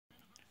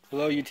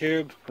Hello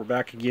YouTube, we're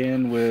back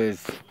again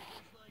with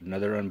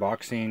another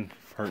unboxing,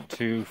 part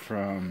 2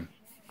 from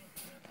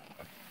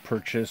a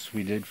purchase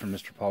we did from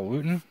Mr. Paul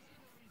Wooten.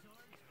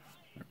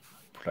 Our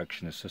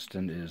production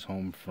assistant is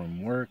home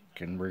from work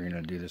and we're going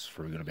to do this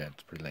before we go to bed.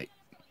 It's pretty late.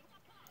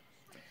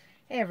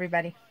 Hey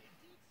everybody.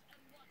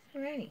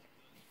 Alrighty.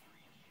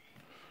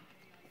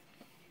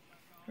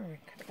 We're going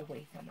to cut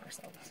away from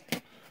ourselves.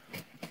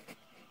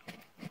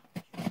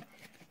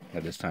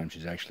 At this time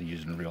she's actually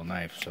using a real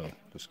knife, so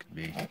this could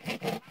be...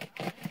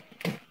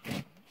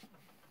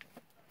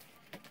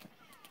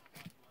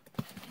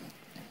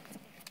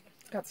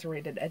 Got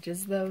serrated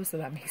edges though, so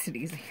that makes it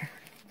easier.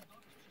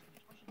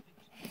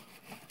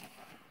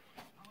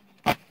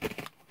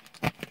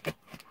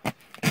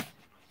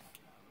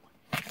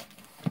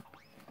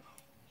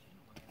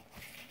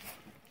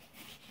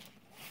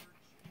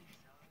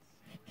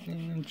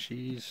 And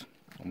she's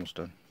almost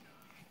done.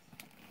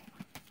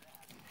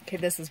 Okay,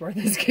 this is where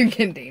this can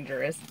get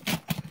dangerous.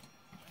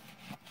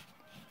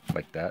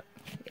 Like that?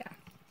 Yeah.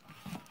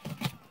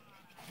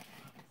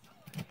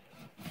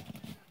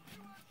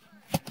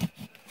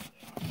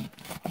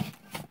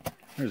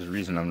 There's a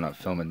reason I'm not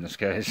filming this,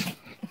 guys.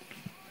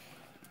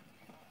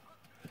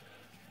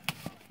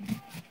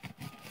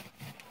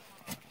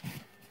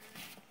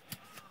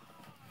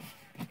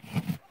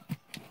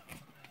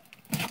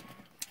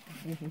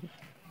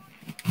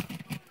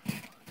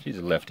 She's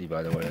a lefty,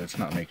 by the way. That's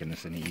not making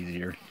this any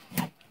easier.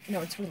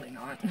 No, it's really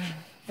not.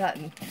 That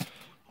and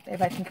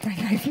Babe, I think my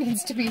knife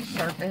needs to be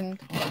sharpened.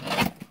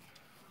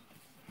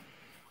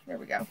 There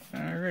we go.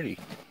 Alrighty.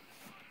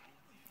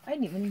 I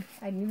didn't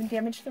even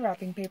damage the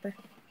wrapping paper.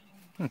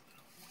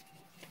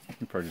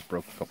 You probably just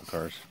broke a couple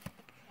cars.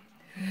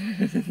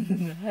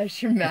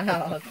 Hush your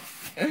mouth.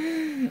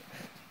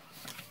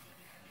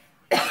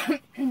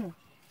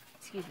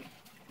 Excuse me.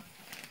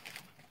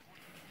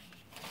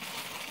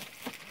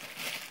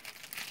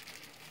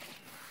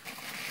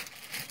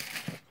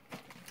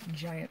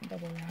 Giant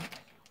double wrap.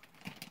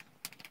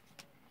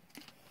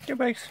 Your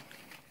bikes.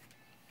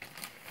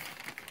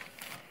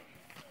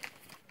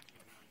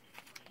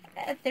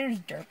 There's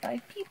dirt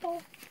bike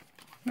people.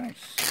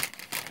 Nice.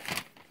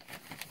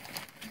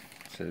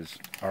 It says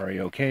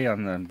R-A-O-K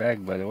on the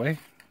bag, by the way.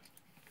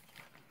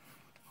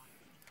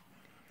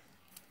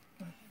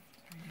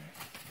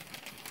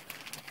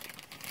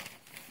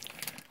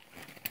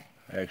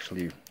 I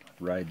actually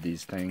ride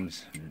these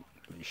things.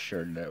 I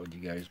shared that with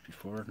you guys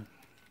before.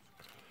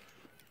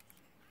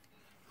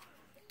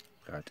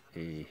 Got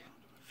a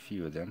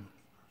few of them.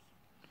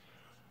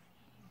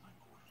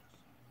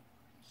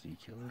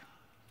 Z-Killer.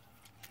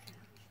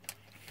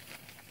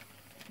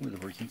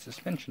 With a working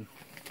suspension.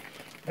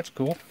 That's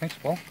cool. Thanks,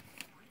 Paul.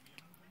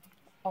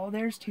 Oh,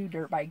 there's two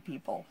dirt bike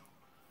people.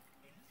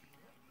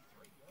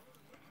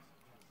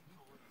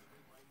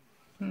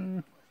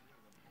 That's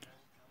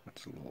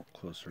a little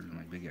closer than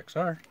my big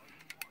XR.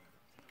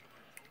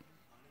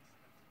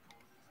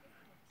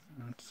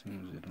 That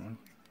seems a good one.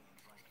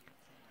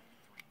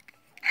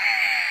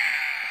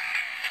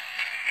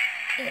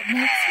 It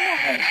makes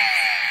noise.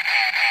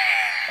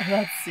 Oh,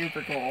 that's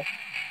super cool.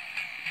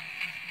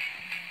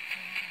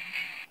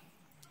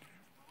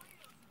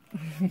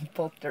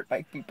 Both dirt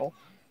bike people.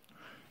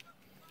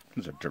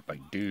 Those are dirt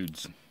bike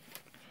dudes.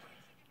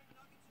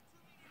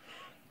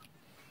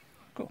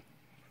 Cool.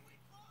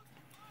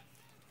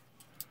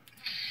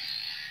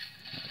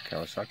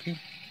 Kawasaki.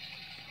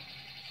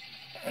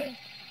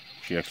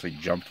 She actually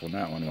jumped when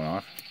that one went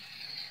off.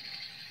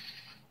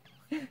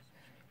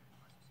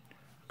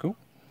 Cool.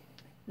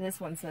 This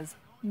one says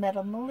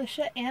Metal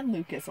Militia and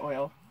Lucas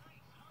Oil.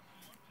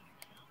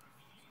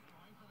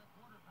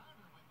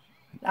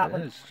 That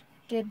one.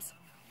 Dibs.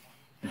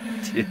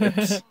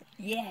 Dibs.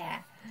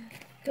 Yeah.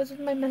 Goes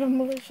with my Metal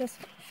Militia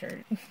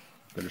shirt.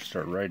 Better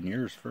start riding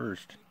yours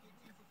first.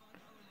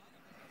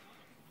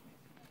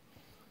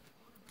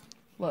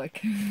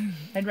 Look,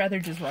 I'd rather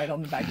just ride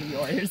on the back of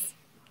yours.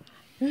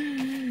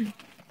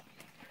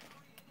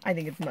 I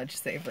think it's much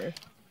safer.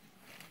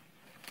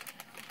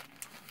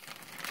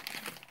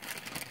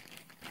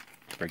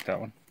 Break that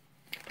one?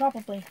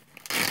 Probably.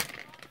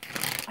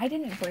 I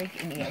didn't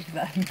break any of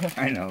them.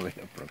 I know, they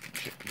have broken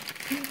shit.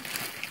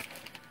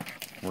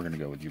 We're gonna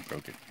go with you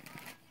broke it.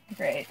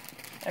 Great.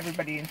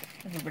 Everybody's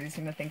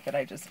gonna think that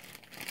I just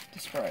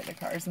destroy the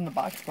cars in the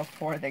box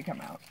before they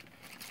come out.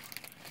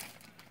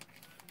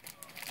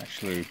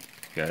 Actually,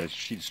 guys,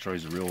 she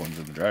destroys the real ones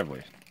in the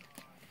driveway.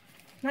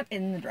 Not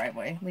in the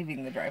driveway,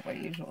 leaving the driveway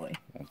usually.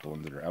 Well, the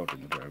ones that are out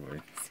in the driveway.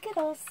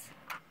 Skittles.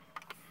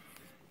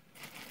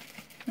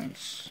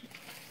 Nice.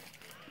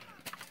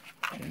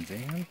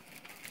 Tanzan.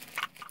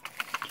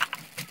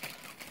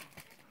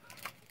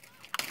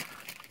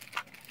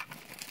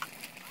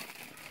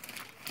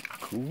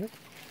 Cool.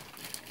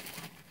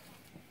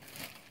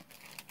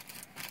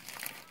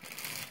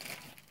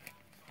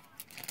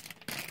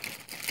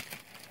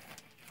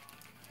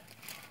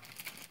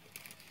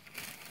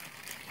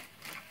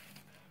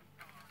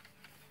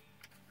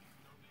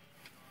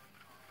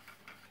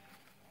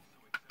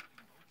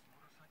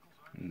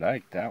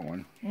 Like that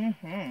one.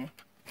 Mm-hmm.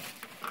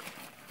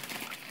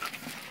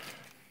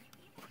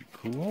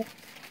 cool.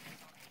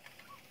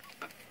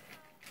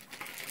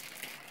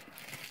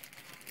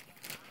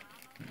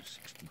 There's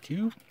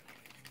 62.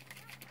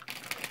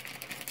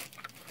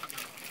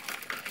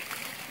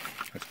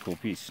 That's a cool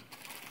piece.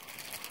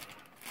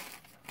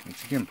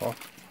 Thanks again, Paul.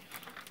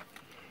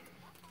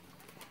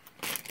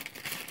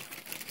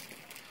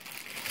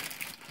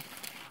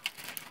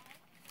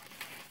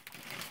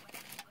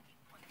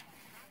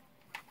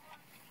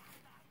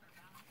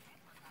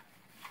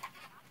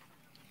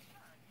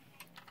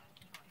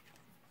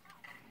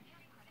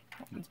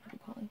 That one's pretty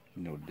cool.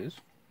 You know what it is?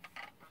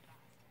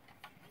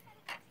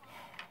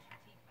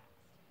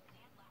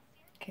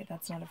 Okay,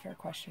 that's not a fair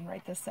question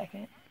right this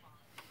second.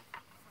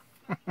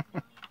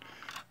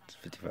 It's a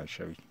 55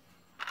 Chevy.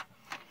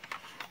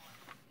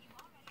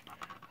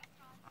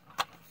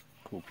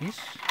 Cool piece.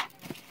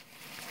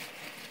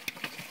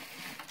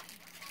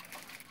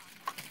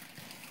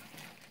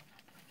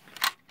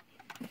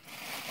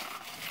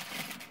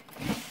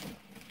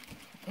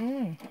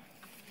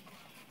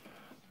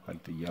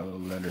 Like the yellow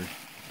letter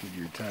with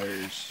your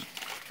tires.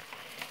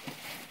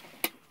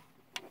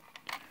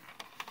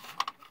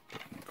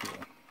 Definitely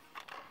cool.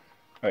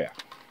 Oh yeah.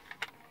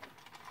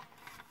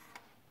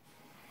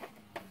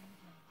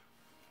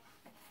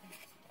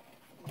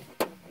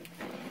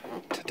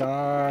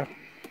 Ta-da!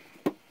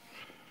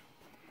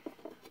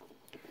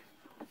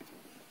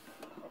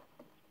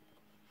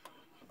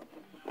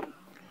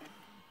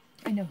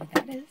 I know who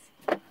that is.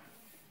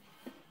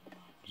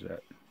 Who's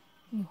that?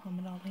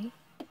 Muhammad Ali.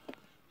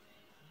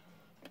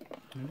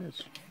 It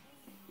is.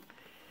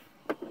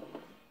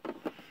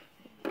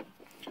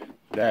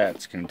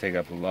 That's going to take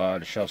up a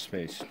lot of shelf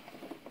space.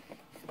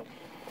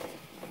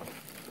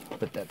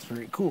 But that's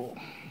very cool.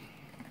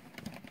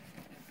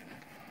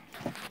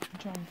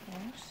 John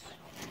Force.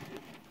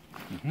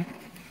 Mm-hmm.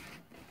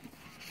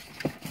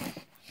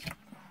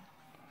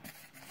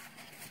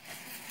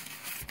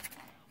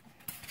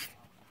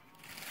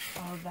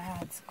 Oh,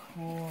 that's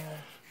cool.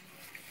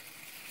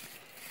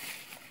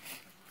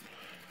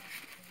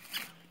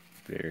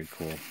 Very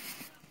cool.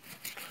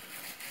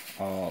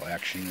 All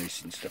action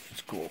racing stuff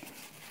is cool.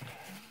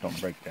 Don't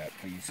break that,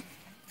 please.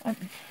 Oh.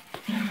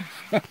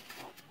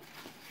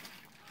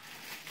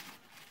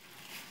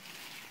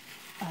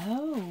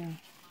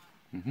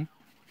 Mm-hmm.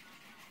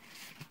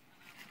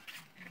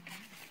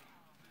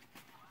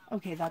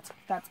 Okay, that's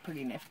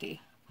pretty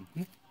nifty.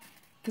 Mm-hmm.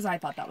 Because I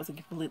thought that was a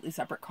completely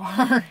separate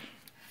car.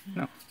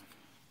 No.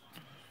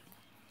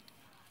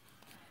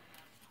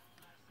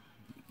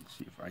 Let's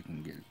see if I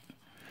can get it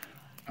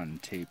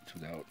untaped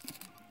without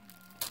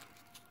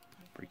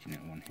breaking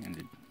it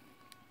one-handed.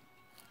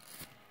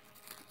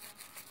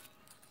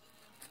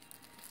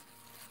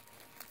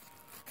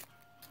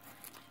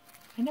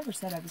 I never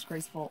said I was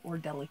graceful or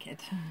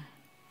delicate.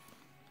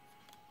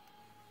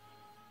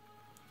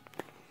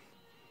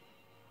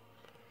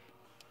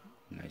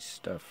 Nice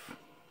stuff.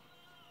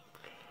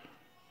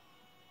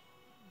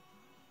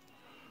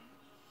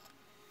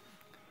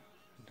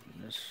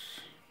 This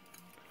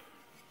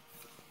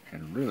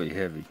and really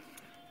heavy.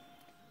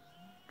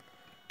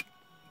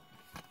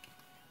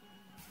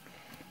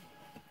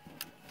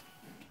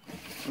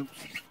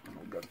 Oops, I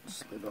got it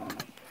slid on.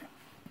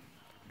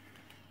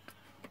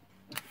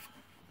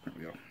 There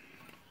we go.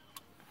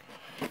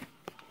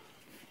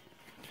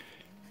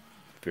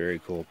 Very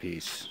cool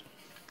piece.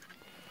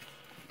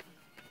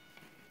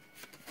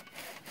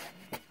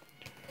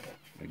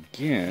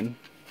 Again,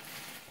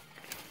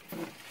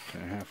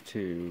 I have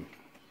to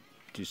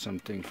do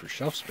something for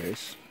shelf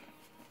space.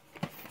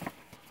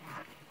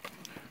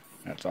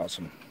 That's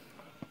awesome.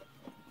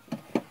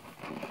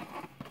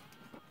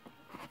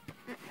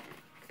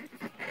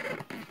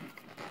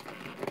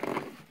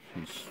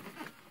 He's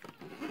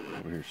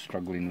over here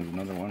struggling with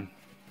another one.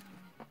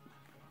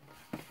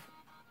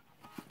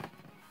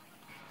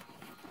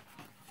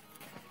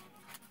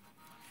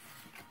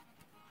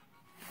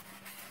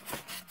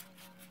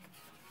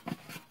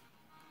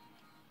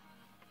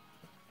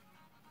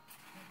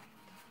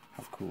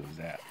 How cool is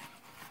that?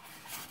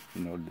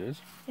 You know what it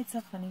is? It's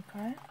a funny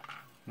car.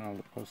 No,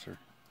 look closer.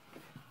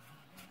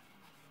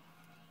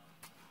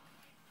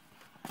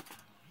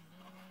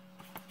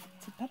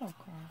 It's a pedal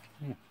car.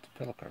 Yeah, it's a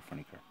pedal car,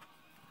 funny car.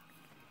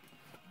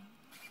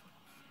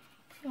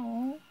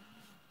 Oh.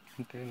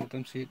 Okay, let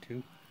them see it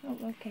too. Oh,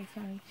 okay,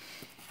 sorry.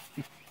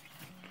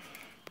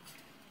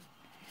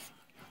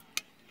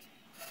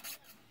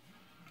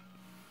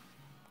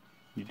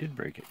 You did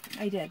break it.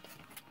 I did.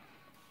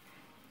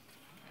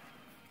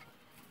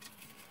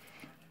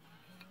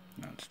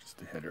 No, it's just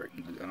the header I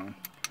can do that on.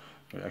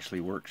 It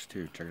actually works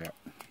too. Check it out.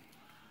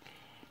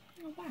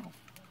 Oh, wow.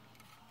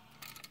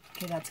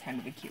 Okay, that's kind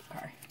of a cute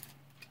car.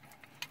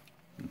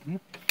 Mm-hmm.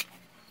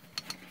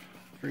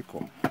 Very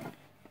cool.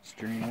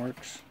 Steering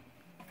works.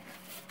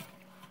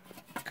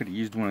 Could have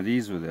used one of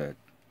these with a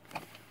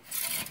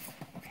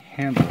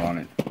handle on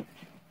it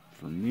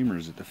for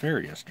memers at the fair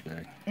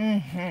yesterday.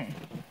 Mm-hmm.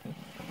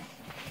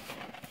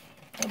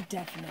 Oh,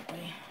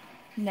 definitely.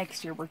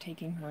 Next year we're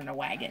taking her in a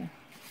wagon.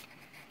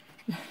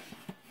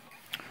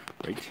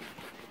 Right.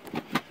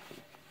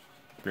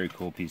 Very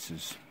cool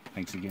pieces.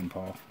 Thanks again,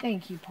 Paul.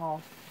 Thank you,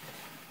 Paul.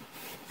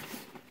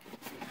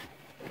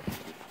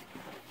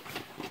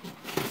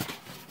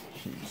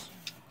 She's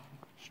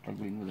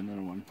struggling with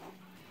another one.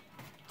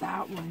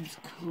 That one's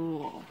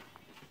cool.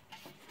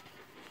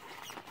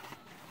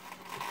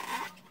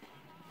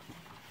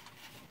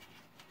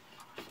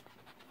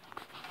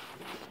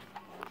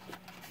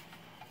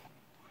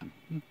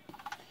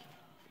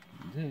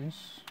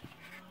 This.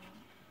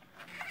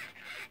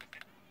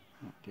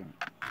 Oh, damn it.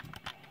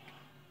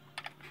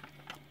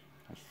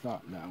 I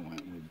thought that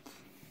went with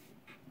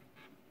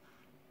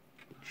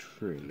the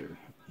trailer.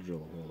 Drill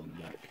a hole in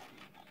the back.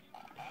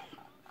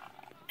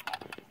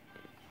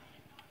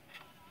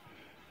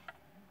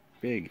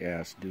 Big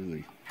ass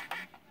dually.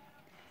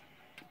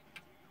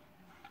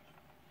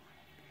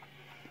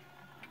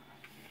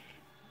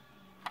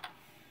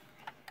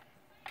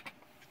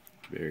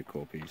 Very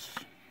cool piece.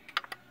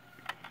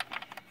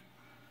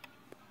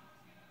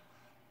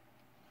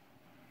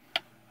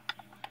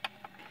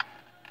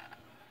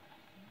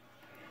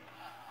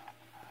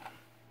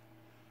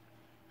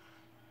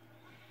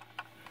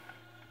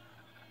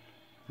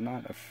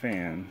 Not a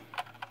fan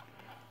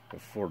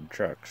of Ford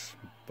trucks,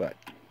 but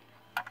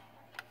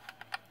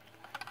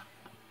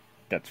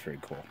that's very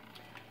cool.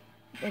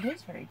 It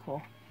is very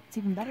cool. It's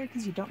even better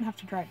because you don't have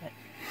to drive it.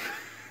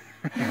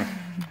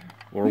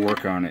 Or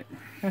work on it.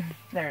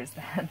 There's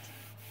that.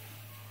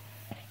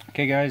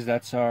 Okay guys,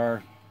 that's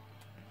our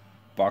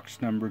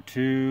box number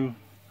 2.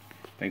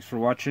 Thanks for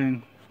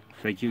watching.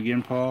 Thank you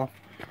again, Paul.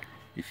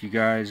 If you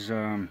guys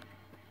don't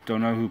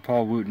know who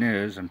Paul Wooten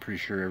is, I'm pretty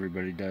sure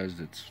everybody does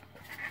that's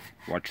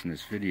watching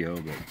this video,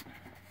 but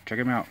check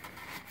him out.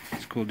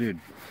 He's a cool dude.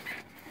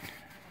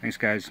 Thanks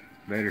guys.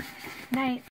 Later. Night.